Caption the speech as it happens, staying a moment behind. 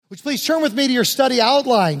Would you please turn with me to your study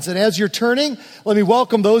outlines? And as you're turning, let me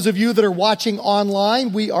welcome those of you that are watching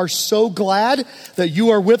online. We are so glad that you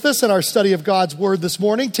are with us in our study of God's Word this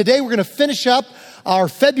morning. Today we're going to finish up our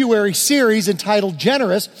February series entitled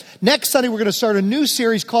Generous. Next Sunday we're going to start a new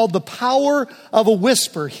series called The Power of a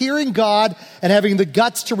Whisper, hearing God and having the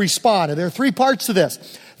guts to respond. And there are three parts to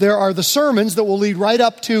this. There are the sermons that will lead right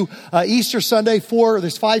up to Easter Sunday.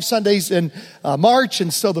 There's 5 Sundays in March,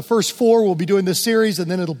 and so the first 4 we'll be doing this series, and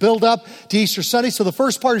then it'll build up to Easter Sunday. So the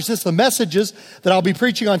first part is just the messages that I'll be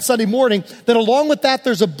preaching on Sunday morning. Then along with that,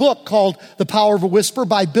 there's a book called The Power of a Whisper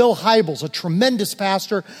by Bill Hybels, a tremendous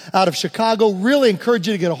pastor out of Chicago. Really encourage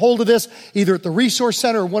you to get a hold of this, either at the Resource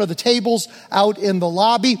Center or one of the tables out in the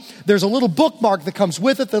lobby. There's a little bookmark that comes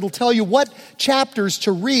with it that'll tell you what chapters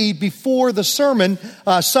to read before the sermon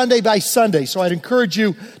Sunday by Sunday. So I'd encourage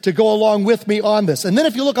you to go along with me on this. And then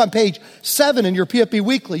if you look on page 7 in your PFB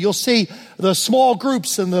Weekly, you'll see the small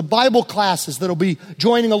groups and the Bible classes that'll be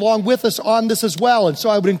joining along with us on this as well. And so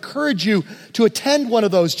I would encourage you to attend one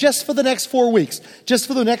of those just for the next 4 weeks, just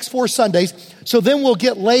for the next 4 Sundays. So then we'll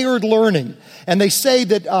get layered learning. And they say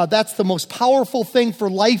that that's the most powerful thing for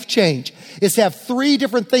life change, is to have 3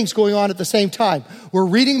 different things going on at the same time. We're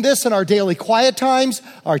reading this in our daily quiet times,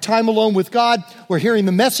 our time alone with God. We're hearing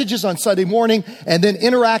the messages on Sunday morning and then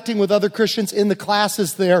interacting with other Christians in the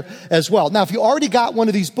classes there as well. Now, if you already got one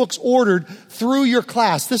of these books ordered through your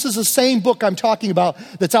class, this is the same book I'm talking about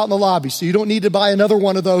that's out in the lobby. So you don't need to buy another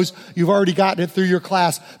one of those. You've already gotten it through your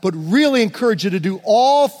class. But really encourage you to do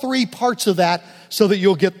all 3 parts of that so that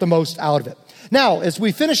you'll get the most out of it. Now, as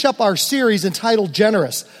we finish up our series entitled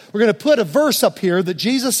Generous, we're going to put a verse up here that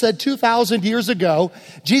Jesus said 2,000 years ago.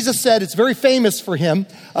 Jesus said, it's very famous for him,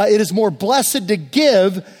 it is more blessed to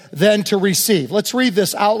give than to receive. Let's read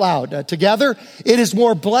this out loud together. It is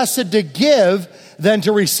more blessed to give than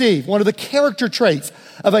to receive. One of the character traits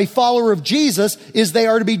of a follower of Jesus is they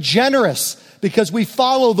are to be generous, because we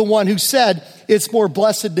follow the one who said it's more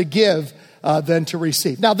blessed to give than to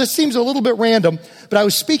receive. Now, this seems a little bit random, but I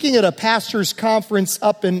was speaking at a pastor's conference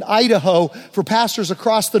up in Idaho for pastors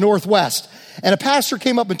across the Northwest. And a pastor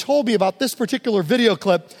came up and told me about this particular video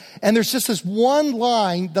clip. And there's just this one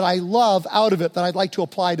line that I love out of it that I'd like to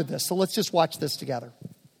apply to this. So let's just watch this together.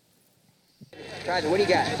 Roger, what do you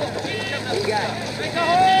got? What do you got? Make a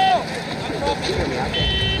hole! Give me that.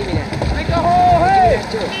 Make a hole, hey!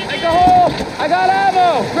 Make a hole! I got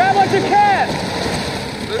ammo! Grab what you can!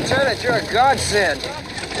 Lieutenant, you're a godsend.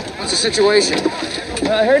 What's the situation?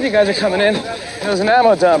 I heard you guys are coming in. There was an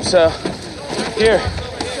ammo dump, so... Here.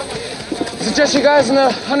 Is it just you guys in the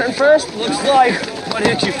 101st? Looks like. What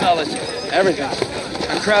hit you, fellas? Everything.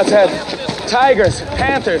 Our crowd's had tigers,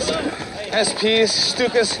 panthers, SPs,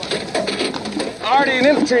 Stukas, Arty, and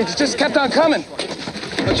infantry just kept on coming.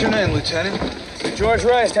 What's your name, Lieutenant? George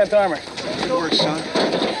Rice, 10th Armor. Good work, son.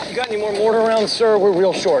 You got any more mortar rounds, sir? We're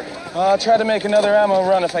real short. I'll try to make another ammo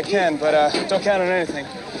run if I can, but don't count on anything.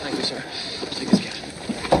 Thank you, sir. Take this kid.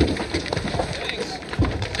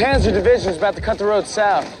 Panzer Division's about to cut the road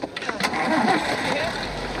south.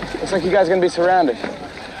 Looks like you guys are gonna be surrounded.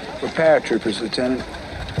 We're paratroopers, Lieutenant.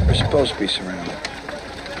 We're supposed to be surrounded.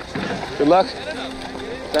 Good luck.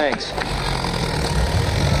 Thanks.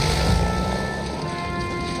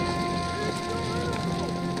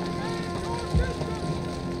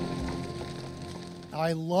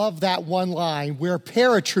 I love that one line, where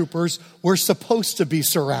paratroopers were supposed to be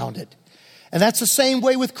surrounded. And that's the same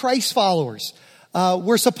way with Christ followers.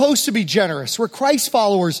 We're supposed to be generous. We're Christ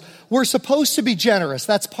followers. We're supposed to be generous.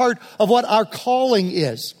 That's part of what our calling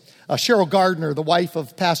is. Cheryl Gardner, the wife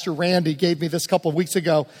of Pastor Randy, gave me this a couple of weeks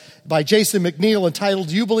ago by Jason McNeil entitled,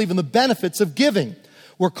 Do You Believe in the Benefits of Giving?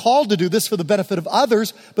 We're called to do this for the benefit of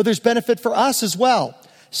others, but there's benefit for us as well.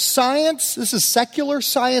 Science, this is secular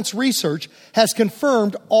science research, has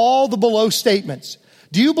confirmed all the below statements.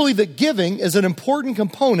 Do you believe that giving is an important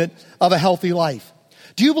component of a healthy life?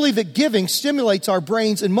 Do you believe that giving stimulates our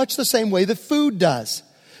brains in much the same way that food does?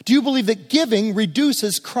 Do you believe that giving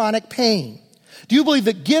reduces chronic pain? Do you believe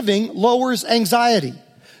that giving lowers anxiety?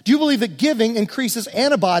 Do you believe that giving increases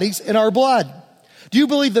antibodies in our blood? Do you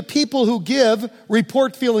believe that people who give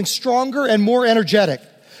report feeling stronger and more energetic?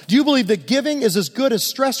 Do you believe that giving is as good a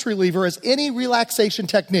stress reliever as any relaxation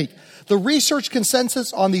technique? The research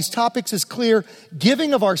consensus on these topics is clear.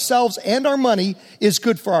 Giving of ourselves and our money is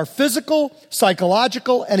good for our physical,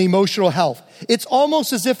 psychological, and emotional health. It's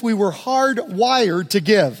almost as if we were hardwired to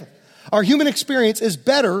give. Our human experience is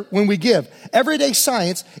better when we give. Everyday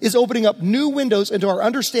science is opening up new windows into our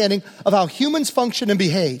understanding of how humans function and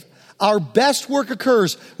behave. Our best work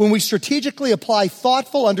occurs when we strategically apply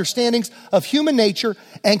thoughtful understandings of human nature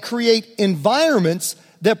and create environments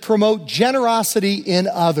that promote generosity in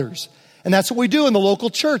others. And that's what we do in the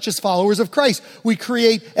local church as followers of Christ. We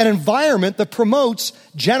create an environment that promotes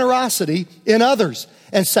generosity in others.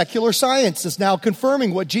 And secular science is now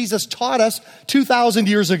confirming what Jesus taught us 2,000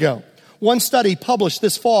 years ago. One study published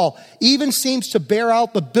this fall even seems to bear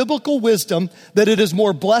out the biblical wisdom that it is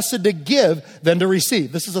more blessed to give than to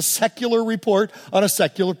receive. This is a secular report on a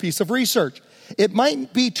secular piece of research. It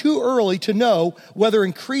might be too early to know whether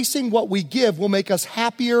increasing what we give will make us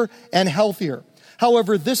happier and healthier.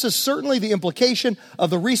 However, this is certainly the implication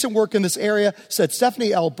of the recent work in this area, said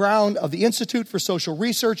Stephanie L. Brown of the Institute for Social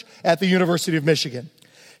Research at the University of Michigan.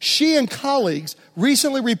 She and colleagues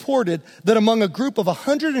recently reported that among a group of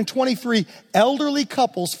 123 elderly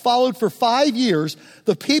couples followed for 5 years,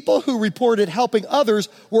 the people who reported helping others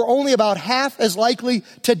were only about half as likely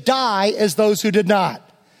to die as those who did not.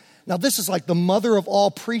 Now, this is like the mother of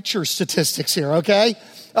all preacher statistics here, okay?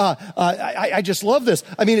 I just love this.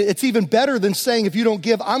 I mean, it's even better than saying, if you don't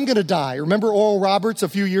give, I'm going to die. Remember Oral Roberts a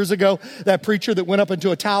few years ago, that preacher that went up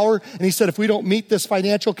into a tower and he said, if we don't meet this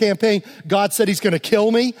financial campaign, God said he's going to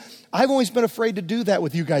kill me. I've always been afraid to do that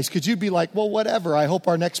with you guys because you'd be like, well, whatever. I hope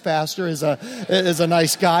our next pastor is a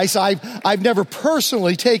nice guy. So I've never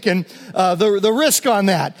personally taken the risk on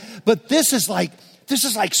that. But this is like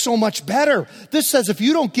so much better. This says if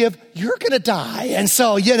you don't give, you're going to die. And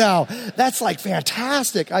so, that's like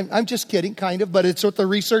fantastic. I'm just kidding, kind of, but it's what the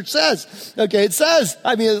research says. Okay, it says,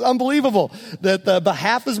 it's unbelievable that about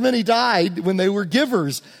half as many died when they were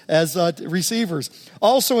givers as receivers.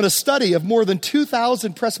 Also, in a study of more than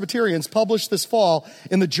 2,000 Presbyterians published this fall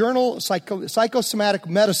in the journal Psychosomatic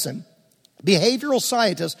Medicine, behavioral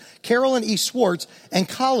scientist Carolyn E. Swartz and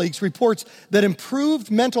colleagues reports that improved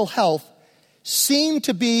mental health seem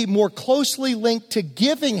to be more closely linked to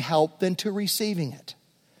giving help than to receiving it.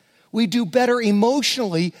 We do better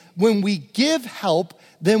emotionally when we give help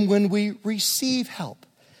than when we receive help.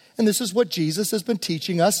 And this is what Jesus has been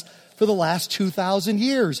teaching us for the last 2,000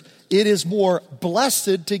 years. It is more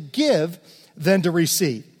blessed to give than to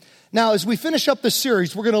receive. Now, as we finish up this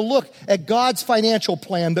series, we're going to look at God's financial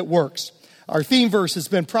plan that works. Our theme verse has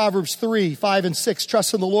been Proverbs 3, 5, and 6.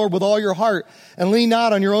 Trust in the Lord with all your heart and lean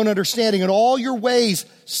not on your own understanding. In all your ways,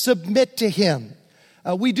 submit to Him.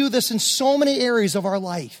 We do this in so many areas of our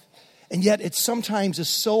life. And yet it sometimes is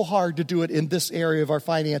so hard to do it in this area of our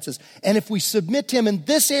finances. And if we submit to Him in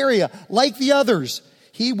this area, like the others,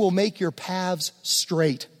 He will make your paths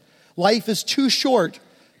straight. Life is too short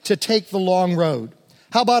to take the long road.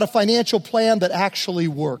 How about a financial plan that actually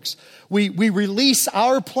works? We release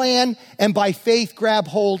our plan and by faith grab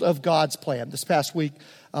hold of God's plan. This past week,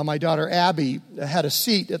 my daughter Abby had a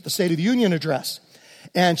seat at the State of the Union address.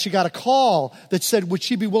 And she got a call that said, would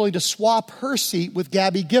she be willing to swap her seat with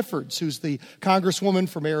Gabby Giffords, who's the congresswoman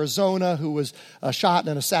from Arizona who was shot in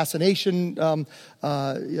an assassination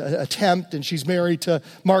attempt. And she's married to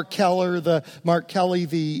Mark Kelly,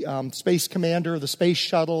 the space commander of the space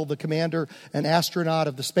shuttle, the commander and astronaut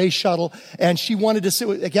of the space shuttle. And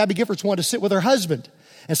Gabby Giffords wanted to sit with her husband.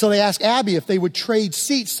 And so they asked Abby if they would trade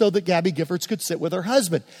seats so that Gabby Giffords could sit with her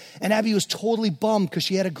husband. And Abby was totally bummed because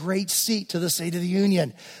she had a great seat to the State of the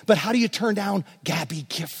Union. But how do you turn down Gabby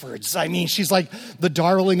Giffords? She's like the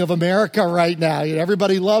darling of America right now.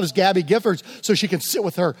 Everybody loves Gabby Giffords so she can sit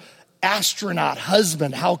with her astronaut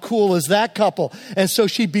husband. How cool is that couple? And so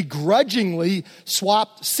she begrudgingly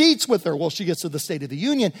swapped seats with her. Well, she gets to the State of the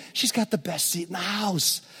Union. She's got the best seat in the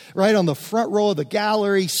house, right on the front row of the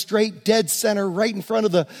gallery, straight dead center, right in front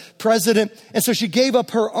of the president. And so she gave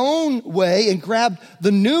up her own way and grabbed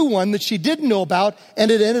the new one that she didn't know about, and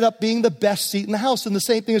it ended up being the best seat in the house. And the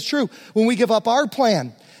same thing is true when we give up our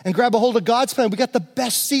plan and grab a hold of God's plan. We got the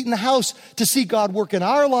best seat in the house to see God work in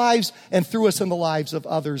our lives and through us in the lives of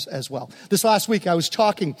others as well. This last week, I was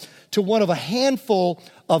talking to one of a handful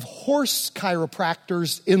of horse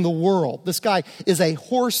chiropractors in the world. This guy is a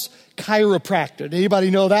horse chiropractor. Anybody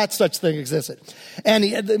know that such thing existed? And he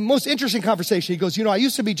had the most interesting conversation. He goes, I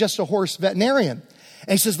used to be just a horse veterinarian.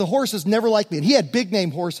 And he says, the horses never liked me. And he had big name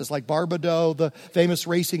horses like Barbado, the famous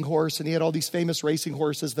racing horse. And he had all these famous racing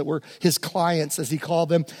horses that were his clients, as he called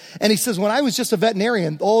them. And he says, when I was just a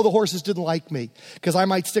veterinarian, the horses didn't like me because I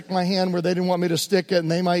might stick my hand where they didn't want me to stick it. And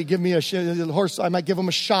they might give me I might give them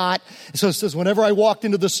a shot. And so it says, whenever I walked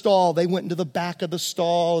into the stall, they went into the back of the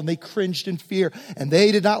stall and they cringed in fear. And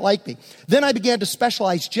they did not like me. Then I began to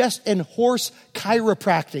specialize just in horse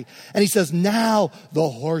chiropractic. And he says, now the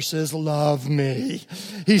horses love me.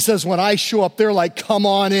 He says, when I show up, they're like, come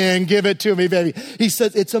on in, give it to me, baby. He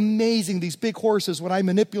says, it's amazing. These big horses, when I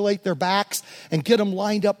manipulate their backs and get them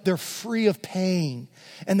lined up, they're free of pain.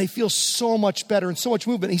 And they feel so much better and so much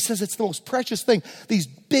movement. He says it's the most precious thing. These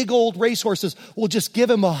big old racehorses will just give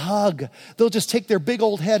him a hug. They'll just take their big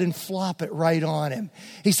old head and flop it right on him.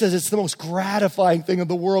 He says it's the most gratifying thing in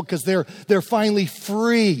the world because they're finally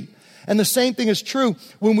free. And the same thing is true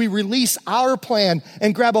when we release our plan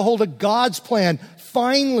and grab a hold of God's plan.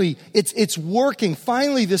 Finally, it's working.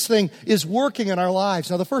 Finally, this thing is working in our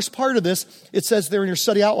lives. Now, the first part of this, it says there in your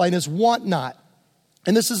study outline, is want not.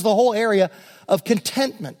 And this is the whole area of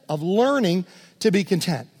contentment, of learning to be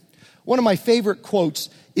content. One of my favorite quotes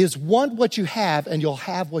is, want what you have and you'll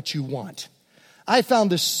have what you want. I found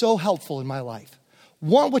this so helpful in my life.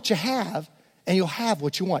 Want what you have and you'll have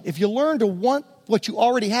what you want. If you learn to want what you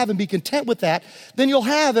already have and be content with that, then you'll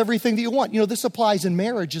have everything that you want. You know, this applies in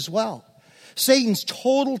marriage as well. Satan's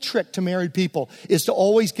total trick to married people is to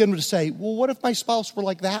always get them to say, well, what if my spouse were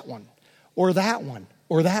like that one or that one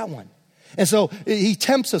or that one? And so he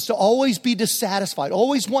tempts us to always be dissatisfied,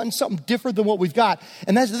 always wanting something different than what we've got.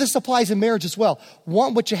 And this applies in marriage as well.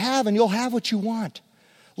 Want what you have and you'll have what you want.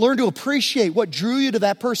 Learn to appreciate what drew you to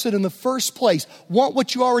that person in the first place. Want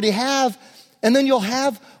what you already have and then you'll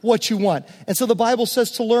have what you want. And so the Bible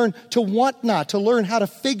says to learn to want not, to learn how to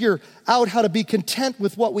figure out how to be content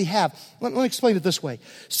with what we have. Let me explain it this way.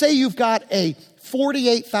 Say you've got a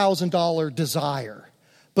 $48,000 desire,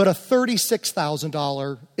 but a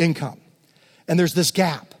 $36,000 income. And there's this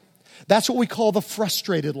gap. That's what we call the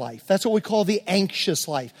frustrated life. That's what we call the anxious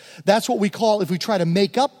life. That's what we call, if we try to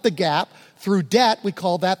make up the gap through debt, we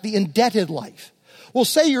call that the indebted life. Well,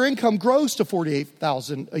 say your income grows to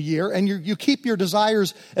 $48,000 a year and you keep your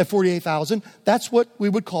desires at $48,000. That's what we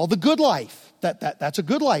would call the good life. That's a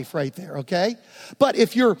good life right there, okay? But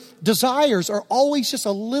if your desires are always just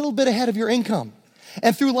a little bit ahead of your income,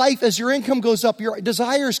 and through life, as your income goes up, your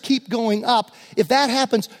desires keep going up. If that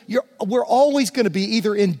happens, we're always going to be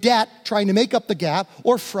either in debt, trying to make up the gap,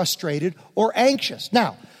 or frustrated or anxious.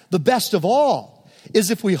 Now, the best of all is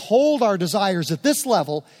if we hold our desires at this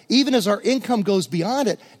level, even as our income goes beyond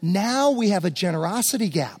it, now we have a generosity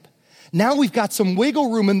gap. Now we've got some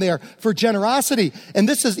wiggle room in there for generosity. And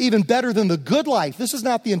this is even better than the good life. This is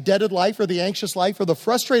not the indebted life or the anxious life or the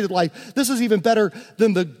frustrated life. This is even better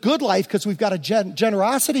than the good life because we've got a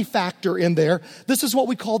generosity factor in there. This is what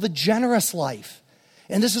we call the generous life.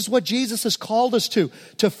 And this is what Jesus has called us to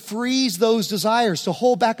freeze those desires, to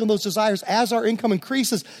hold back on those desires as our income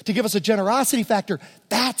increases, to give us a generosity factor.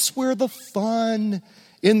 That's where the fun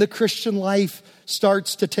in the Christian life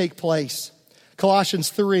starts to take place. Colossians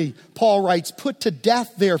 3, Paul writes, put to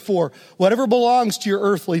death, therefore, whatever belongs to your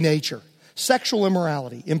earthly nature, sexual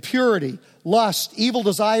immorality, impurity, lust, evil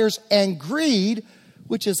desires, and greed,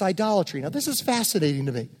 which is idolatry. Now, this is fascinating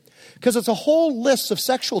to me because it's a whole list of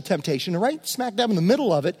sexual temptation, and right smack dab in the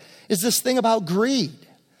middle of it is this thing about greed.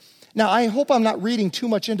 Now, I hope I'm not reading too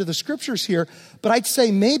much into the scriptures here, but I'd say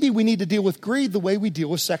maybe we need to deal with greed the way we deal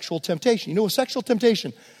with sexual temptation. You know, with sexual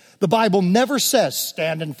temptation, the Bible never says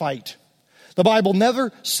stand and fight. The Bible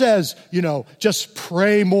never says, just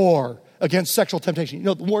pray more against sexual temptation.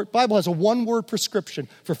 The Bible has a one-word prescription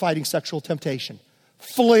for fighting sexual temptation.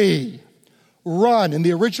 Flee. Run. In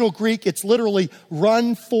the original Greek, it's literally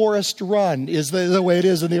run, Forrest, run is the way it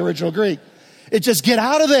is in the original Greek. It's just get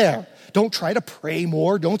out of there. Don't try to pray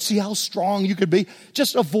more. Don't see how strong you could be.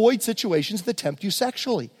 Just avoid situations that tempt you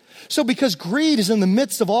sexually. So because greed is in the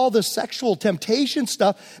midst of all this sexual temptation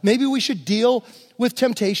stuff, maybe we should deal with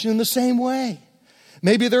temptation in the same way.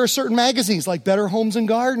 Maybe there are certain magazines like Better Homes and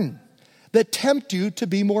Garden that tempt us to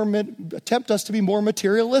be more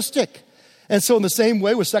materialistic. And so in the same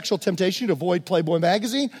way with sexual temptation, you avoid Playboy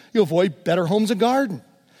magazine, you avoid Better Homes and Garden.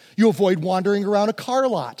 You avoid wandering around a car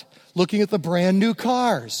lot, looking at the brand new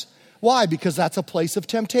cars. Why? Because that's a place of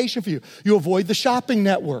temptation for you. You avoid the shopping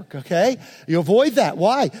network, okay? You avoid that.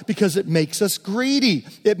 Why? Because it makes us greedy.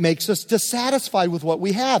 It makes us dissatisfied with what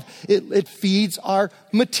we have. It feeds our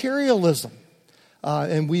materialism.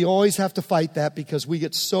 And we always have to fight that because we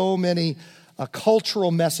get so many cultural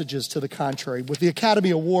messages to the contrary. With the Academy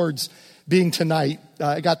Awards being tonight,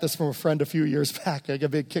 I got this from a friend a few years back. I got a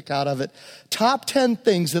big kick out of it. Top 10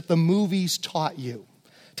 things that the movies taught you.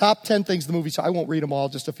 Top 10 things the movies, I won't read them all,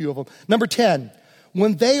 just a few of them. Number 10,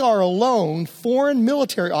 when they are alone, foreign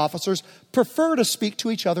military officers prefer to speak to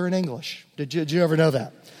each other in English. Did you ever know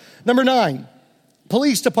that? Number 9,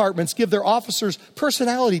 Police departments give their officers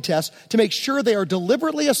personality tests to make sure they are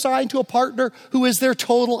deliberately assigned to a partner who is their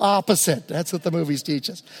total opposite. That's what the movies teach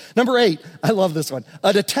us. Number 8, I love this one.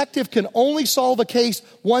 A detective can only solve a case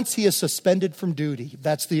once he is suspended from duty.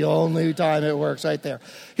 That's the only time it works right there.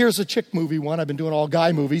 Here's a chick movie one. I've been doing all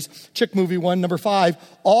guy movies. Chick movie one, number 5.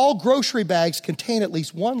 All grocery bags contain at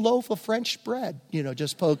least one loaf of French bread,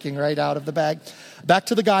 just poking right out of the bag. Back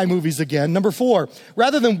to the guy movies again. Number 4,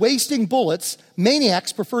 rather than wasting bullets,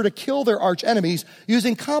 maniacs prefer to kill their arch enemies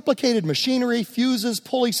using complicated machinery, fuses,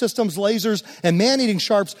 pulley systems, lasers, and man-eating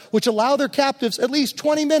sharps, which allow their captives at least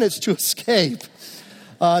 20 minutes to escape.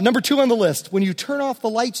 Number 2 on the list, when you turn off the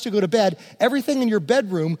lights to go to bed, everything in your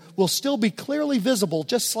bedroom will still be clearly visible,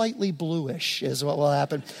 just slightly bluish is what will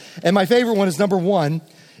happen. And my favorite one is number 1.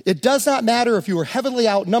 It does not matter if you are heavily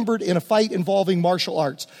outnumbered in a fight involving martial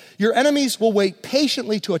arts. Your enemies will wait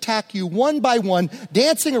patiently to attack you one by one,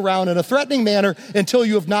 dancing around in a threatening manner until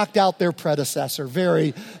you have knocked out their predecessor.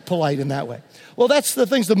 Very polite in that way. Well, that's the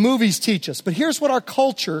things the movies teach us. But here's what our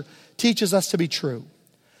culture teaches us to be true.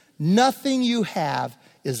 Nothing you have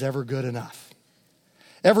is ever good enough.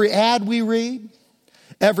 Every ad we read,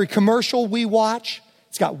 every commercial we watch,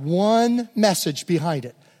 it's got one message behind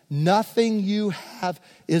it. Nothing you have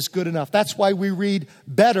is good enough. That's why we read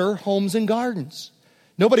Better Homes and Gardens.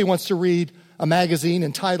 Nobody wants to read a magazine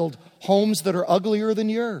entitled Homes That Are Uglier Than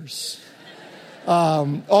Yours.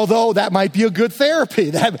 Although that might be a good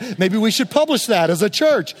therapy. Maybe we should publish that as a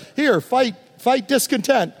church. Here, fight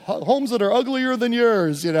discontent. Homes that are uglier than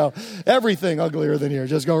yours, Everything uglier than yours.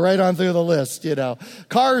 Just go right on through the list,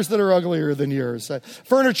 Cars that are uglier than yours.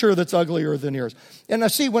 Furniture that's uglier than yours. And I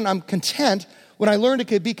see when I'm content, when I learn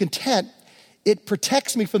to be content, it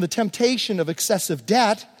protects me from the temptation of excessive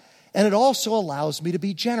debt, and it also allows me to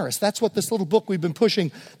be generous. That's what this little book we've been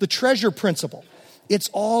pushing, The Treasure Principle. It's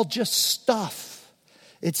all just stuff.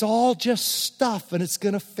 It's all just stuff, and it's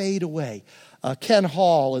going to fade away. Ken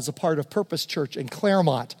Hall is a part of Purpose Church in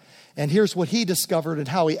Claremont, and here's what he discovered and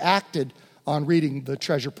how he acted on reading The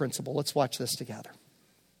Treasure Principle. Let's watch this together.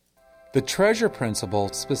 The Treasure Principle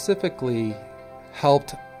specifically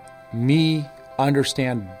helped me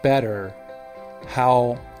understand better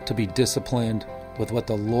how to be disciplined with what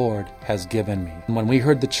the Lord has given me. When we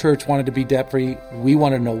heard the church wanted to be debt-free, we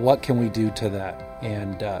wanted to know what can we do to that.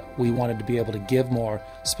 And we wanted to be able to give more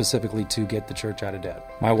specifically to get the church out of debt.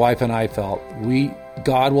 My wife and I felt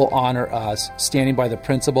God will honor us standing by the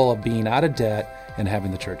principle of being out of debt and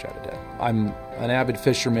having the church out of debt. I'm an avid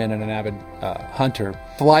fisherman and an avid hunter.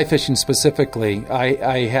 Fly fishing specifically,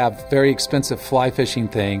 I have very expensive fly fishing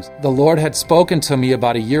things. The Lord had spoken to me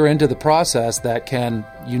about a year into the process that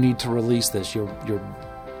you need to release this. You're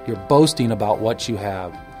boasting about what you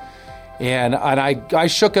have. And I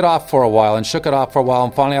shook it off for a while, and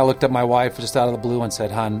finally I looked at my wife just out of the blue and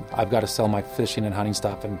said, "Hon, I've got to sell my fishing and hunting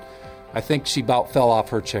stuff." And I think she about fell off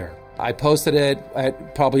her chair. I posted it.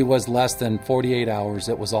 It probably was less than 48 hours.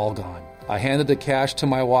 It was all gone. I handed the cash to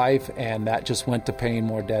my wife, and that just went to paying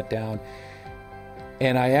more debt down.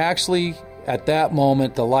 And I actually, at that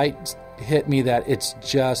moment, the light hit me that it's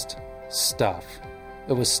just stuff.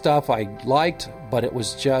 It was stuff I liked, but it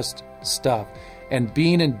was just stuff. And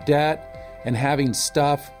being in debt and having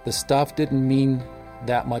stuff, the stuff didn't mean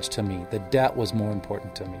that much to me. The debt was more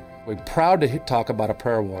important to me. We're proud to talk about a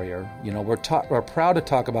prayer warrior. We're proud to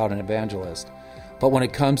talk about an evangelist. But when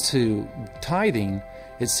it comes to tithing,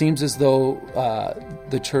 it seems as though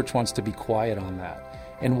the church wants to be quiet on that.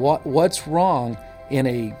 And what's wrong in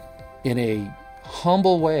a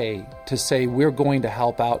humble way to say we're going to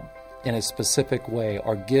help out in a specific way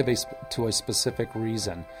or give to a specific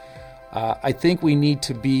reason? I think we need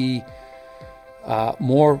to be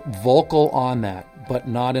more vocal on that, but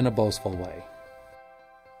not in a boastful way.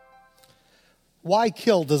 Why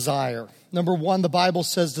kill desire? Number 1, the Bible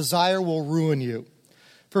says desire will ruin you.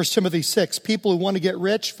 1 Timothy 6, people who want to get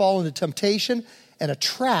rich fall into temptation and a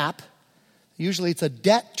trap. Usually it's a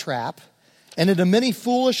debt trap, and into many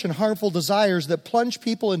foolish and harmful desires that plunge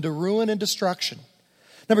people into ruin and destruction.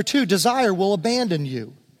 Number 2, desire will abandon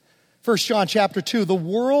you. 1 John chapter 2, the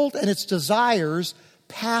world and its desires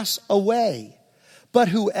pass away, but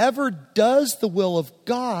whoever does the will of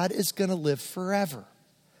God is going to live forever.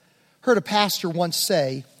 Heard a pastor once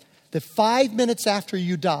say that 5 minutes after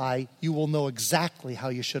you die, you will know exactly how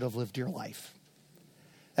you should have lived your life.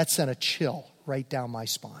 That sent a chill right down my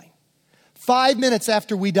spine. 5 minutes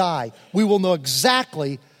after we die, we will know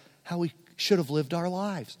exactly how we should have lived our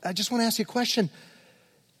lives. I just want to ask you a question.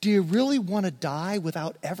 Do you really want to die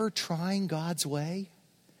without ever trying God's way?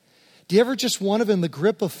 Do you ever just want to, in the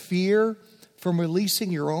grip of fear, from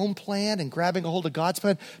releasing your own plan and grabbing a hold of God's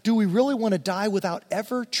plan? Do we really want to die without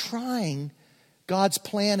ever trying God's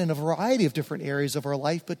plan in a variety of different areas of our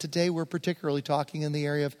life? But today we're particularly talking in the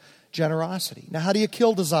area of generosity. Now, how do you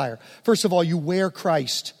kill desire? First of all, you wear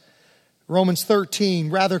Christ. Romans 13,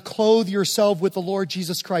 rather clothe yourself with the Lord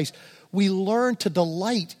Jesus Christ. We learn to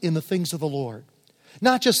delight in the things of the Lord.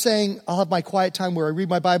 Not just saying, I'll have my quiet time where I read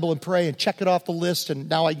my Bible and pray and check it off the list and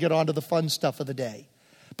now I get on to the fun stuff of the day.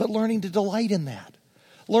 But learning to delight in that.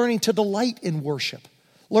 Learning to delight in worship.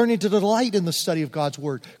 Learning to delight in the study of God's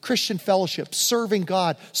Word. Christian fellowship, serving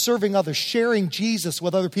God, serving others, sharing Jesus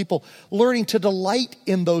with other people. Learning to delight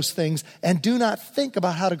in those things and do not think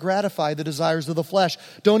about how to gratify the desires of the flesh.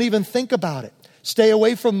 Don't even think about it. Stay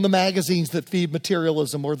away from the magazines that feed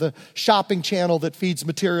materialism, or the shopping channel that feeds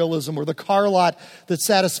materialism, or the car lot that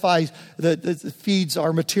satisfies, that feeds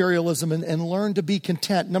our materialism, and learn to be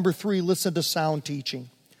content. Number 3, listen to sound teaching.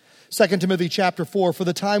 2 Timothy chapter 4, for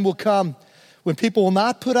the time will come when people will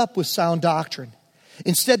not put up with sound doctrine.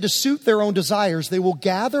 Instead, to suit their own desires, they will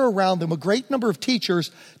gather around them a great number of teachers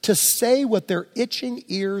to say what their itching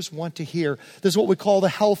ears want to hear. This is what we call the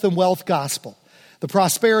health and wealth gospel. The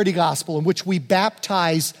prosperity gospel, in which we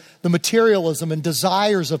baptize the materialism and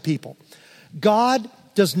desires of people. God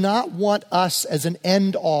does not want us as an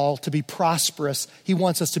end all to be prosperous. He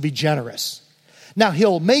wants us to be generous. Now, He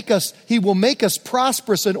will make us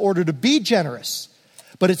prosperous in order to be generous.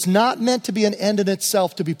 But it's not meant to be an end in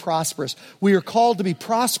itself to be prosperous. We are called to be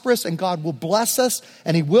prosperous, and God will bless us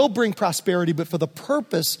and He will bring prosperity, but for the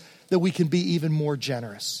purpose that we can be even more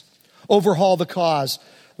generous. Overhaul the cause.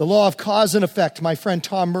 The law of cause and effect, my friend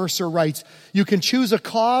Tom Mercer writes, you can choose a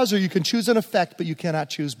cause or you can choose an effect, but you cannot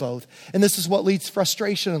choose both. And this is what leads to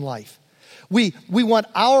frustration in life. We want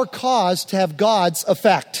our cause to have God's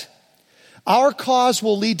effect. Our cause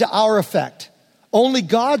will lead to our effect. Only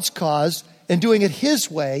God's cause, and doing it His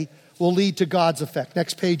way, will lead to God's effect.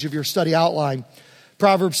 Next page of your study outline.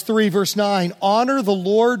 Proverbs 3 verse 9, honor the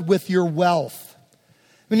Lord with your wealth.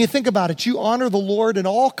 When you think about it, you honor the Lord in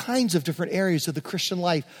all kinds of different areas of the Christian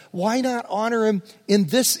life. Why not honor Him in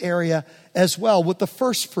this area as well, with the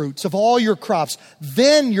first fruits of all your crops?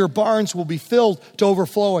 Then your barns will be filled to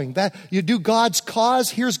overflowing. That you do God's cause,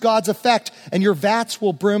 here's God's effect, and your vats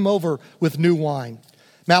will brim over with new wine.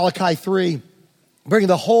 Malachi 3, bring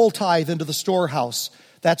the whole tithe into the storehouse.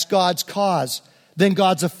 That's God's cause. Then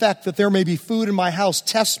God's effect, that there may be food in my house.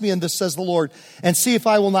 Test me in this, says the Lord, and see if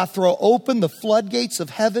I will not throw open the floodgates of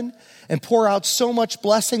heaven and pour out so much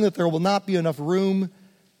blessing that there will not be enough room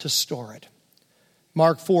to store it.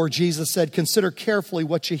 Mark 4, Jesus said, consider carefully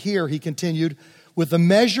what you hear, He continued. With the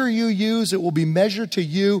measure you use, it will be measured to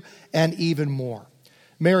you and even more.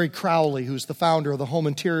 Mary Crowley, who's the founder of the Home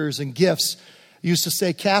Interiors and Gifts, used to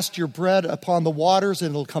say, cast your bread upon the waters and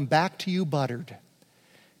it'll come back to you buttered.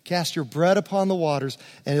 Cast your bread upon the waters,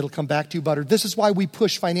 and it'll come back to you buttered. This is why we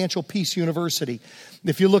push Financial Peace University.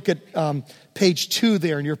 If you look at page 2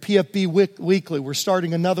 there in your PFB Weekly, we're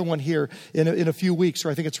starting another one here in a few weeks, or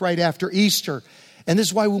I think it's right after Easter. And this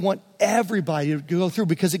is why we want everybody to go through,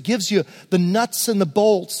 because it gives you the nuts and the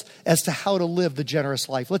bolts as to how to live the generous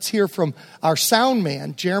life. Let's hear from our sound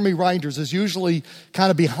man. Jeremy Reinders is usually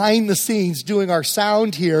kind of behind the scenes doing our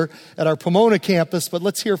sound here at our Pomona campus, but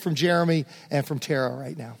let's hear from Jeremy and from Tara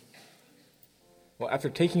right now. Well,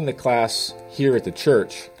 after taking the class here at the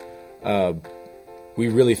church, we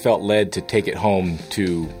really felt led to take it home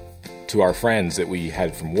to our friends that we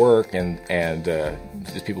had from work and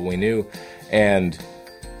just people we knew. And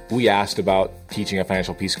we asked about teaching a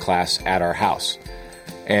financial peace class at our house.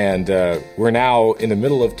 And we're now in the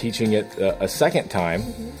middle of teaching it a second time.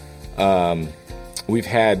 We've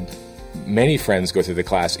had many friends go through the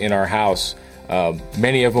class in our house.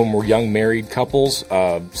 Many of them were young married couples.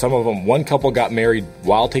 Some of them, one couple got married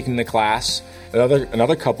while taking the class.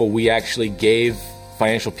 Another couple, we actually gave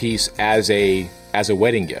financial peace as a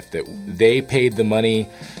wedding gift. That they paid the money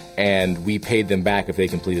and we paid them back if they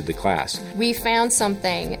completed the class. We found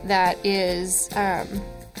something that is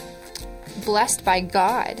blessed by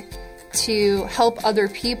God to help other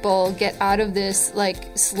people get out of this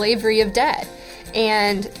slavery of debt.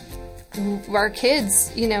 And our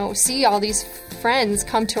kids, see all these friends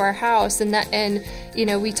come to our house and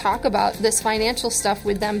we talk about this financial stuff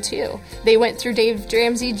with them too. They went through Dave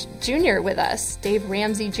Ramsey Jr. with us,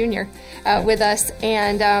 with us.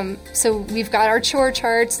 And so we've got our chore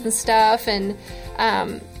charts and stuff, and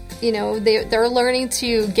they're learning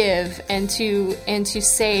to give and to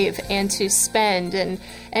save and to spend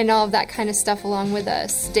and all of that kind of stuff along with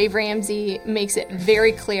us. Dave Ramsey makes it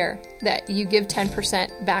very clear that you give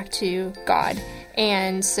 10% back to God,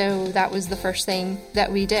 And so that was the first thing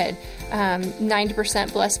that we did.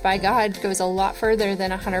 90% blessed by God goes a lot further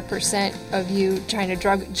than 100% of you trying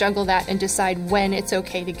to juggle that and decide when it's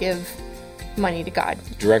okay to give money to God.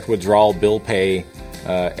 Direct withdrawal, bill pay,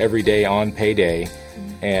 every day on payday.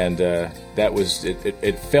 And that was,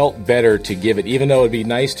 it felt better to give it, even though it'd be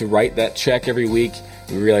nice to write that check every week.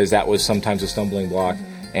 We realized that was sometimes a stumbling block.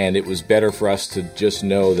 And it was better for us to just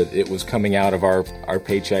know that it was coming out of our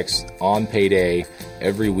paychecks on payday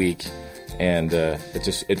every week. And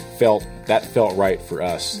it felt right for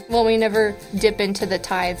us. Well, we never dip into the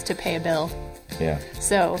tithe to pay a bill. Yeah.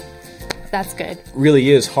 So that's good. It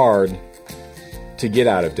really is hard to get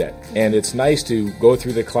out of debt. And it's nice to go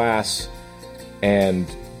through the class and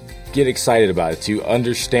get excited about it, to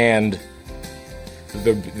understand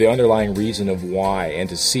the underlying reason of why, and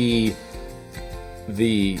to see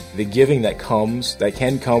the giving that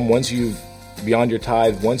can come once you've, beyond your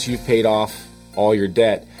tithe, once you've paid off all your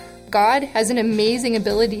debt. God has an amazing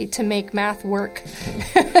ability to make math work.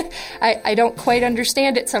 I don't quite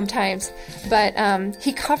understand it sometimes, but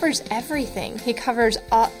He covers everything. He covers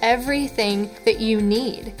everything that you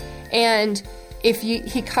need. And if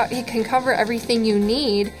He can cover everything you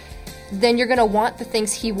need, then you're going to want the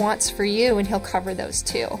things He wants for you, and He'll cover those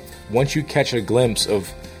too. Once you catch a glimpse of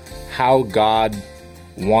how God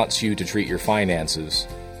wants you to treat your finances,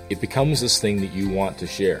 it becomes this thing that you want to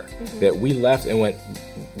share. That we left and went,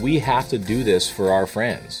 we have to do this for our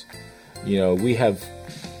friends. You know, we have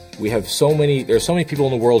there's so many people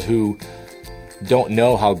in the world who don't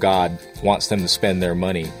know how God wants them to spend their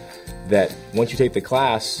money, that once you take the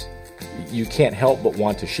class, you can't help but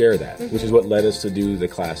want to share that, which is what led us to do the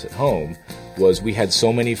class at home. Was we had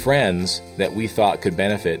so many friends that we thought could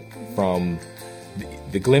benefit from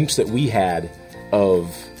the glimpse that we had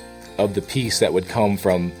of the peace that would come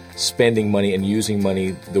from spending money and using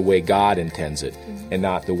money the way God intends it, and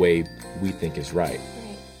not the way we think is right.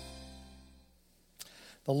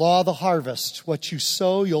 The law of the harvest, what you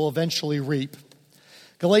sow, you'll eventually reap.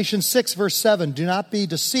 Galatians 6, verse 7, do not be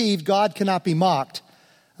deceived, God cannot be mocked.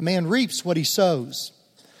 A man reaps what he sows.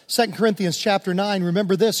 2 Corinthians chapter 9,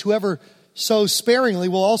 remember this, whoever sows sparingly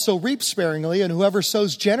will also reap sparingly, and whoever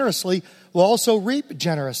sows generously will also reap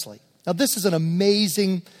generously. Now, this is an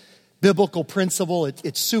amazing biblical principle.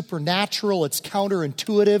 It's supernatural, it's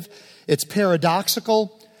counterintuitive, it's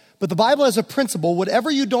paradoxical. But the Bible has a principle, whatever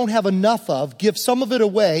you don't have enough of, give some of it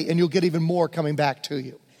away, and you'll get even more coming back to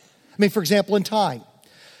you. I mean, for example, in time.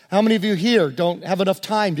 How many of you here don't have enough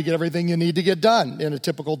time to get everything you need to get done in a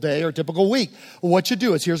typical day or a typical week? Well, what you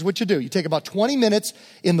do is, here's what you do. You take about 20 minutes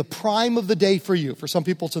in the prime of the day for you. For some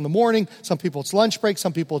people, it's in the morning. Some people, it's lunch break.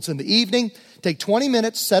 Some people, it's in the evening. Take 20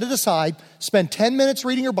 minutes, set it aside, spend 10 minutes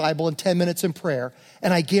reading your Bible and 10 minutes in prayer.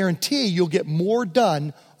 And I guarantee you'll get more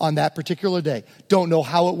done on that particular day. Don't know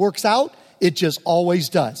how it works out. It just always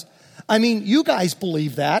does. I mean, you guys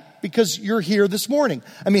believe that because you're here this morning.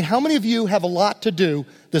 I mean, how many of you have a lot to do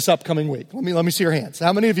this upcoming week? Let me see your hands.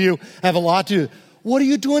 How many of you have a lot to do? What are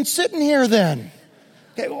you doing sitting here then?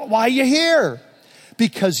 Okay, why are you here?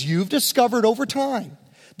 Because you've discovered over time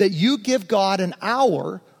that you give God an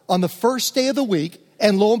hour on the first day of the week,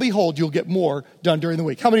 and lo and behold, you'll get more done during the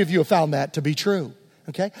week. How many of you have found that to be true?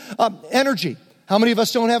 Okay, energy. How many of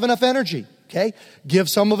us don't have enough energy? Okay, give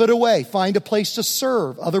some of it away. Find a place to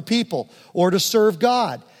serve other people or to serve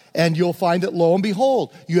God. And you'll find that, lo and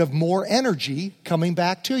behold, you have more energy coming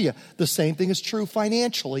back to you. The same thing is true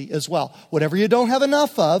financially as well. Whatever you don't have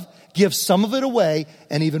enough of, give some of it away,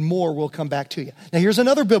 and even more will come back to you. Now, here's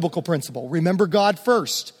another biblical principle. Remember God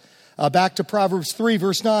first. Back to Proverbs 3,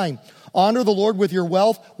 verse 9. Honor the Lord with your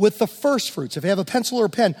wealth, with the first fruits. If you have a pencil or a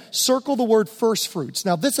pen, circle the word first fruits.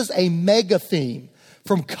 Now, this is a mega theme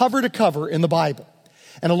from cover to cover in the Bible.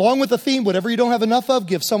 And along with the theme, whatever you don't have enough of,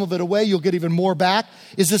 give some of it away, you'll get even more back,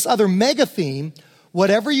 is this other mega theme,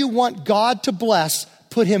 whatever you want God to bless,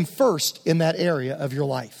 put Him first in that area of your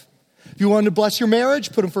life. If you want Him to bless your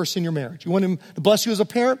marriage, put Him first in your marriage. You want Him to bless you as a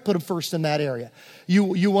parent, put Him first in that area.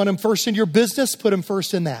 You want Him first in your business, put Him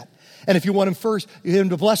first in that. And if you want Him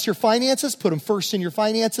to bless your finances, put Him first in your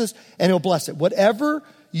finances, and He'll bless it. Whatever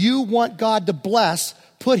you want God to bless,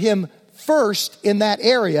 put Him first in that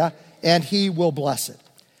area, and He will bless it.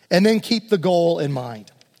 And then keep the goal in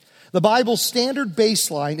mind. The Bible's standard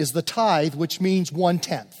baseline is the tithe, which means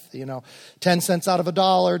 1/10. 10 cents out of $1,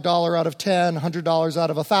 $1 out of 10, $100 out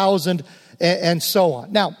of 1,000, and so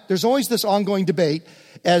on. Now, there's always this ongoing debate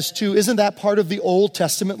as to, isn't that part of the Old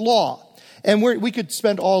Testament law? And we could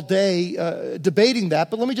spend all day debating that,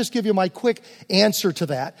 but let me just give you my quick answer to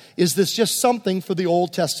that. Is this just something for the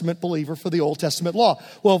Old Testament believer, for the Old Testament law?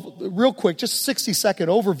 Well, real quick, just a 60-second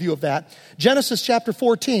overview of that. Genesis chapter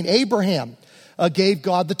 14, Abraham gave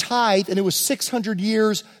God the tithe, and it was 600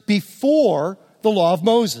 years before the law of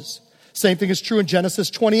Moses. Same thing is true in Genesis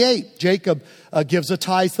 28. Jacob gives a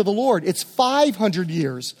tithe to the Lord. It's 500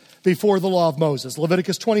 years before the law of Moses.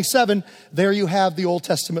 Leviticus 27, there you have the Old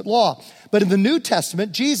Testament law. But in the New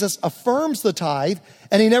Testament, Jesus affirms the tithe,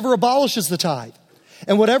 and he never abolishes the tithe.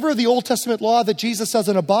 And whatever the Old Testament law that Jesus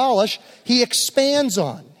doesn't abolish, he expands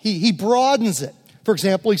on. He broadens it. For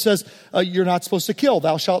example, he says, you're not supposed to kill.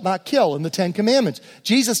 Thou shalt not kill in the Ten Commandments.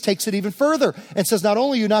 Jesus takes it even further and says, not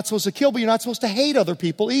only are you not supposed to kill, but you're not supposed to hate other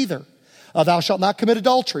people either. Thou shalt not commit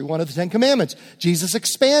adultery, one of the Ten Commandments. Jesus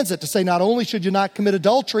expands it to say not only should you not commit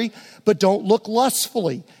adultery, but don't look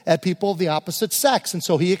lustfully at people of the opposite sex. And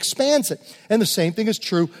so he expands it. And the same thing is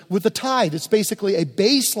true with the tithe. It's basically a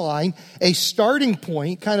baseline, a starting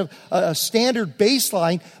point, kind of a standard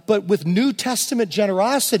baseline, but with New Testament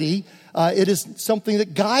generosity, it is something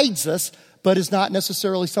that guides us, but is not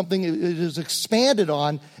necessarily something it is expanded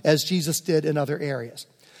on as Jesus did in other areas.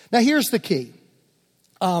 Now here's the key.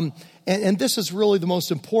 And this is really the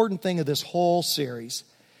most important thing of this whole series,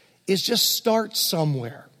 is just start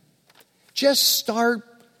somewhere. Just start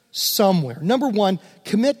somewhere. Number one,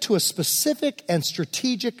 commit to a specific and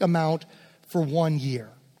strategic amount for 1 year.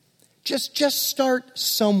 Just start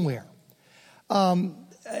somewhere.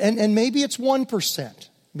 And maybe it's 1%.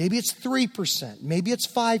 Maybe it's 3%. Maybe it's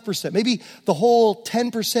 5%. Maybe the whole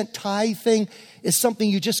 10% tithe thing is something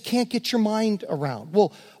you just can't get your mind around.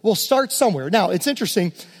 We'll start somewhere. Now, it's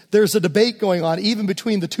interesting. There's a debate going on even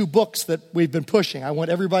between the two books that we've been pushing. I want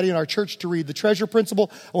everybody in our church to read The Treasure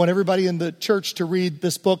Principle. I want everybody in the church to read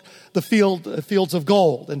this book, The Fields of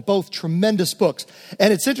Gold, and both tremendous books.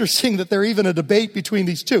 And it's interesting that there's even a debate between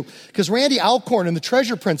these two. Because Randy Alcorn in The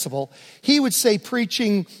Treasure Principle, he would say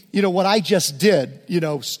preaching, what I just did,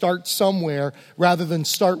 start somewhere rather than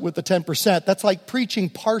start with the 10%. That's like preaching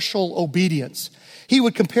partial obedience. He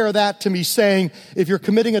would compare that to me saying, if you're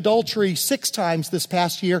committing adultery 6 times this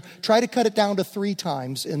past year, try to cut it down to 3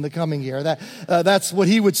 times in the coming year. That's what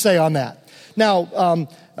he would say on that. Now,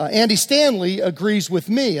 Andy Stanley agrees with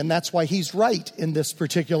me, and that's why he's right in this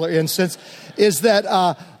particular instance, is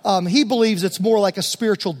that he believes it's more like a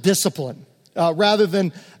spiritual discipline. Rather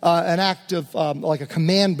than an act of like a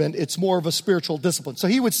commandment, it's more of a spiritual discipline. So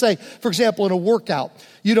he would say, for example, in a workout,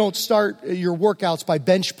 you don't start your workouts by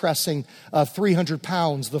bench pressing 300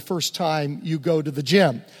 pounds the first time you go to the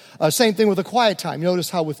gym. Same thing with a quiet time. Notice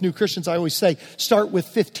how with new Christians I always say, start with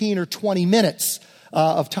 15 or 20 minutes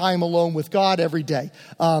of time alone with God every day.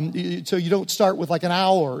 So you don't start with like an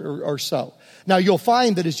hour or so. Now, you'll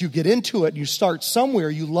find that as you get into it, you start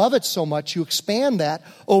somewhere, you love it so much, you expand that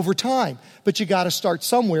over time. But you got to start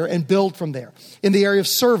somewhere and build from there. In the area of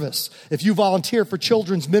service, if you volunteer for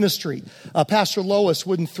children's ministry, Pastor Lois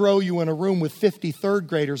wouldn't throw you in a room with 50 third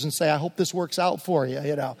graders and say, I hope this works out for you,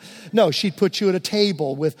 No, she'd put you at a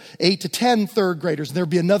table with 8 to 10 third graders, and there'd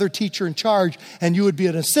be another teacher in charge, and you would be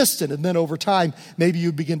an assistant. And then over time, maybe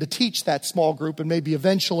you'd begin to teach that small group and maybe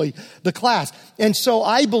eventually the class. And so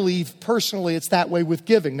I believe personally it's that way with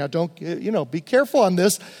giving. Now, don't, be careful on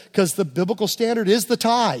this, because the biblical standard is the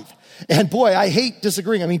tithe. And boy, I hate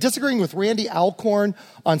disagreeing. I mean, disagreeing with Randy Alcorn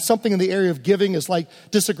on something in the area of giving is like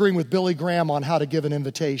disagreeing with Billy Graham on how to give an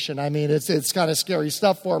invitation. I mean, it's kind of scary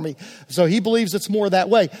stuff for me. So he believes it's more that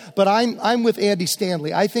way. But I'm with Andy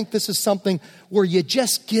Stanley. I think this is something where you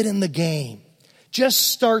just get in the game.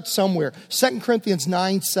 Just start somewhere. 2 Corinthians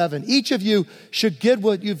 9:7. Each of you should give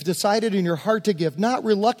what you've decided in your heart to give, not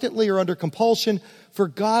reluctantly or under compulsion, for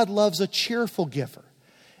God loves a cheerful giver.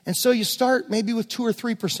 And so you start maybe with 2 or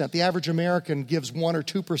 3%. The average American gives 1 or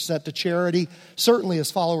 2% to charity. Certainly as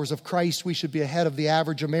followers of Christ, we should be ahead of the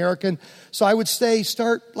average American. So I would say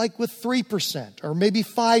start like with 3% or maybe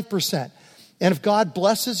 5%. And if God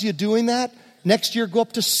blesses you doing that, next year go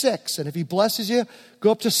up to 6. And if he blesses you, go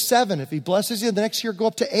up to 7. If he blesses you, the next year go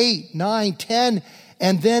up to 8, 9, 10,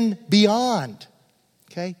 and then beyond.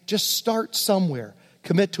 Okay? Just start somewhere.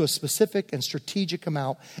 Commit to a specific and strategic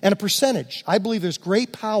amount and a percentage. I believe there's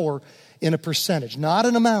great power in a percentage, not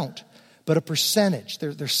an amount, but a percentage.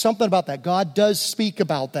 There's something about that. God does speak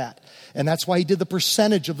about that. And that's why he did the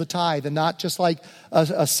percentage of the tithe and not just like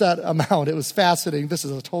a set amount. It was fascinating. This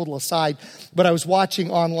is a total aside. But I was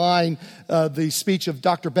watching online the speech of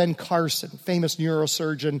Dr. Ben Carson, famous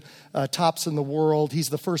neurosurgeon, tops in the world. He's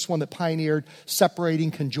the first one that pioneered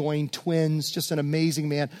separating conjoined twins. Just an amazing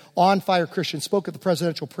man. On fire Christian, spoke at the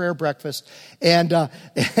presidential prayer breakfast. And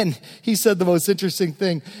he said the most interesting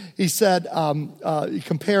thing. He said, he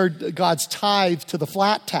compared God's tithe to the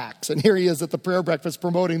flat tax. And here he is at the prayer breakfast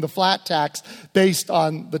promoting the flat tax based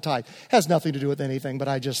on the tithe. Has nothing to do with anything, but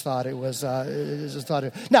I just thought it was,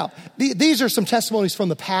 Now, these are some testimonies from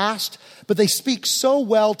the past, but they speak so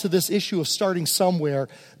well to this issue of starting somewhere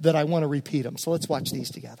that I want to repeat them. So let's watch these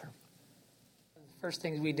together. First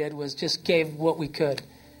things we did was just gave what we could.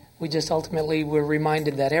 We just ultimately were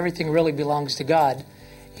reminded that everything really belongs to God,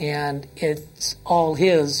 and it's all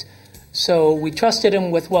His. So we trusted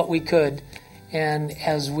Him with what we could, and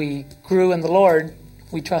as we grew in the Lord,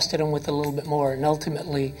 we trusted Him with a little bit more, and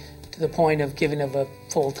ultimately to the point of giving Him a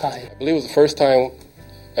full tithe. I believe it was the first time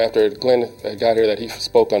after Glenn got here that he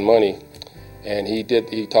spoke on money, and he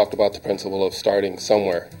talked about the principle of starting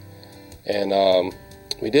somewhere, and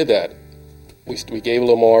we did that. We gave a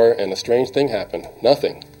little more, and a strange thing happened.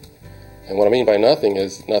 Nothing. And what I mean by nothing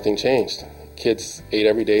is nothing changed. Kids ate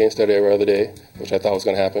every day instead of every other day, which I thought was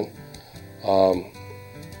going to happen.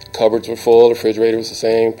 Cupboards were full, the refrigerator was the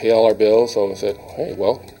same, paid all our bills. So I said, hey,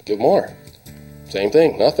 well, give more. Same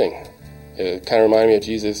thing, nothing. It kind of reminded me of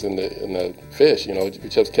Jesus and the fish. You know, we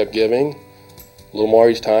just kept giving a little more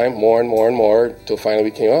each time, more and more and more, until finally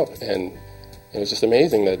we came up. And it was just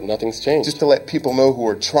amazing that nothing's changed. Just to let people know who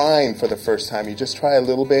are trying for the first time, you just try a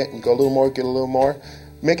little bit, and you go a little more, get a little more.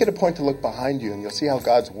 Make it a point to look behind you, and you'll see how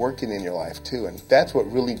God's working in your life, too. And that's what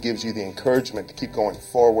really gives you the encouragement to keep going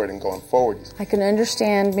forward and going forward. I can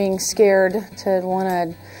understand being scared to want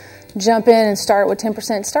to jump in and start with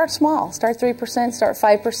 10%. Start small. Start 3%, start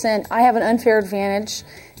 5%. I have an unfair advantage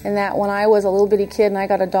in that when I was a little bitty kid and I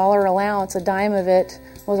got $1 allowance, a dime of it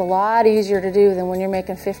was a lot easier to do than when you're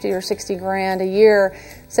making 50 or 60 grand a year,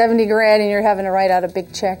 70 grand, and you're having to write out a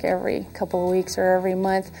big check every couple of weeks or every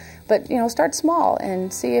month. But, you know, start small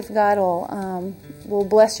and see if God will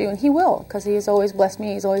bless you. And He will, because He has always blessed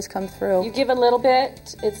me. He's always come through. You give a little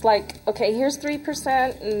bit, it's like, okay, here's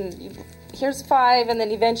 3%, and here's 5%, and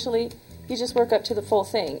then eventually you just work up to the full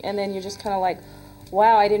thing. And then you're just kind of like,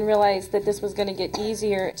 wow, I didn't realize that this was going to get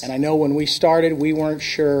easier. And I know when we started, we weren't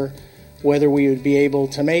sure whether we would be able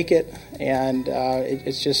to make it. And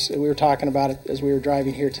it's just, we were talking about it as we were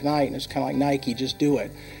driving here tonight, and it's kind of like Nike, just do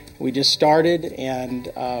it. We just started, and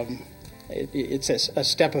it's a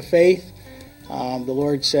step of faith. The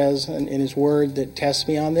Lord says in His Word that tests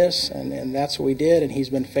me on this, and that's what we did, and He's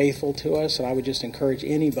been faithful to us. And I would just encourage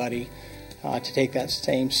anybody to take that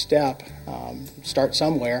same step, start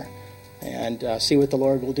somewhere, and see what the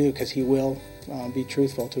Lord will do, because He will be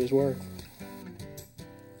truthful to His Word.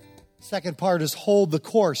 Second part is hold the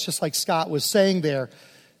course, just like Scott was saying there.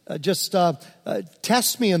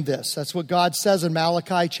 Test me in this. That's what God says in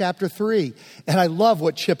Malachi chapter 3. And I love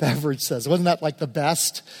what Chip Everett says. Wasn't that like the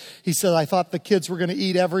best? He said, I thought the kids were going to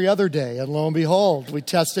eat every other day. And lo and behold, we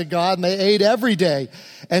tested God and they ate every day.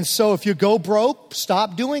 And so if you go broke,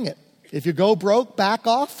 stop doing it. If you go broke, back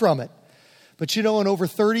off from it. But you know, in over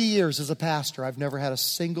 30 years as a pastor, I've never had a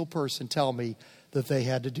single person tell me that they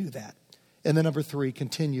had to do that. And then number 3,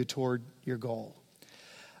 continue toward your goal.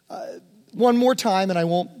 One more time, and I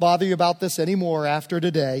won't bother you about this anymore after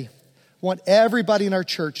today. I want everybody in our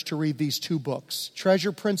church to read these 2 books.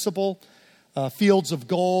 Treasure Principle, Fields of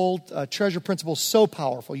Gold. Treasure Principle is so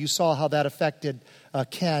powerful. You saw how that affected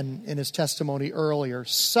Ken in his testimony earlier.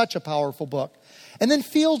 Such a powerful book. And then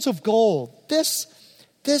Fields of Gold. This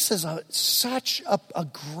is such a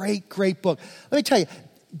great book. Let me tell you,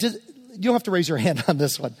 you don't have to raise your hand on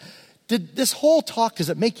this one. This whole talk, does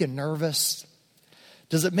it make you nervous?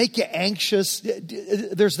 Does it make you anxious?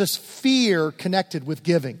 There's this fear connected with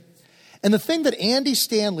giving. And the thing that Andy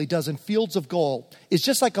Stanley does in Fields of Gold is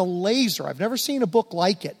just like a laser. I've never seen a book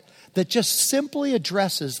like it that just simply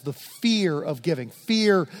addresses the fear of giving.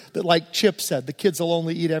 Fear that, like Chip said, the kids will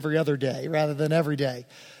only eat every other day rather than every day.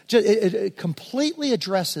 It completely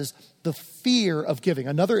addresses the fear of giving.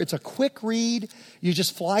 It's a quick read. You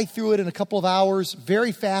just fly through it in a couple of hours.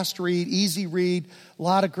 Very fast read, easy read, a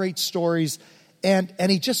lot of great stories. And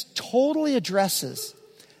he just totally addresses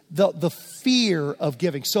the fear of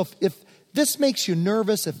giving. So if this makes you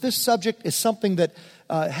nervous, if this subject is something that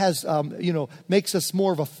makes us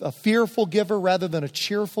more of a fearful giver rather than a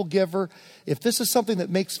cheerful giver, if this is something that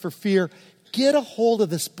makes for fear, get a hold of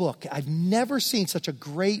this book. I've never seen such a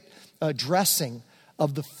great addressing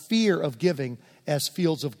of the fear of giving as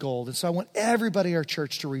Fields of Gold. And so I want everybody in our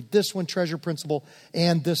church to read this one, Treasure Principle,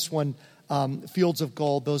 and this one, Fields of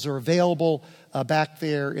Gold. Those are available back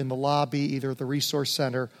there in the lobby, either at the Resource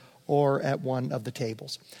Center or at one of the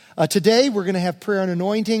tables. Today, we're going to have prayer and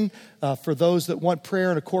anointing for those that want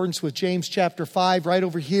prayer in accordance with James chapter 5. Right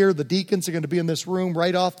over here, the deacons are going to be in this room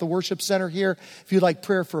right off the worship center here. If you'd like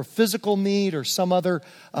prayer for a physical need or some other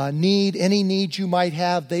need, any need you might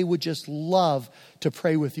have, they would just love to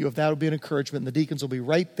pray with you if that would be an encouragement. And the deacons will be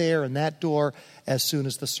right there in that door as soon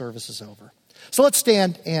as the service is over. So let's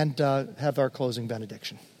stand and have our closing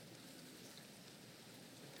benediction.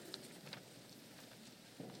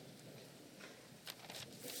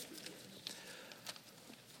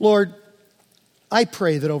 Lord, I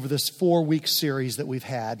pray that over this 4-week series that we've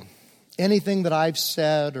had, anything that I've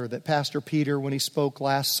said or that Pastor Peter, when he spoke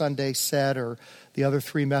last Sunday, said, or the other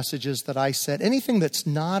 3 messages that I said, anything that's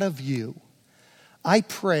not of you, I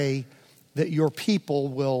pray that your people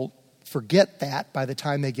will forget that by the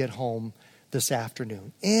time they get home this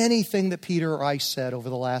afternoon. Anything that Peter or I said over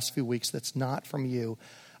the last few weeks that's not from you,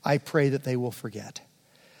 I pray that they will forget.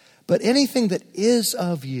 But anything that is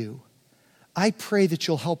of you, I pray that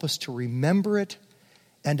you'll help us to remember it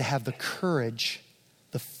and to have the courage,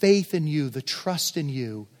 the faith in you, the trust in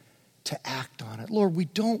you to act on it. Lord, we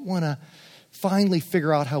don't want to finally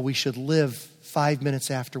figure out how we should live 5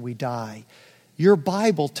 minutes after we die. Your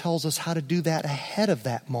Bible tells us how to do that ahead of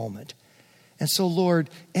that moment. And so, Lord,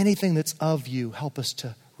 anything that's of you, help us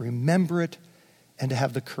to remember it and to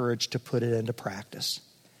have the courage to put it into practice.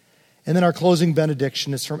 And then our closing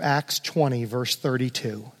benediction is from Acts 20, verse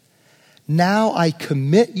 32. Now I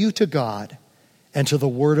commit you to God and to the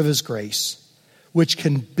word of his grace, which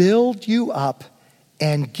can build you up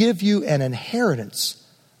and give you an inheritance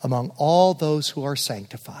among all those who are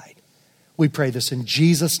sanctified. We pray this in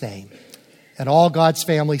Jesus' name. And all God's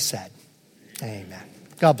family said, amen.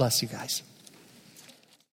 God bless you guys.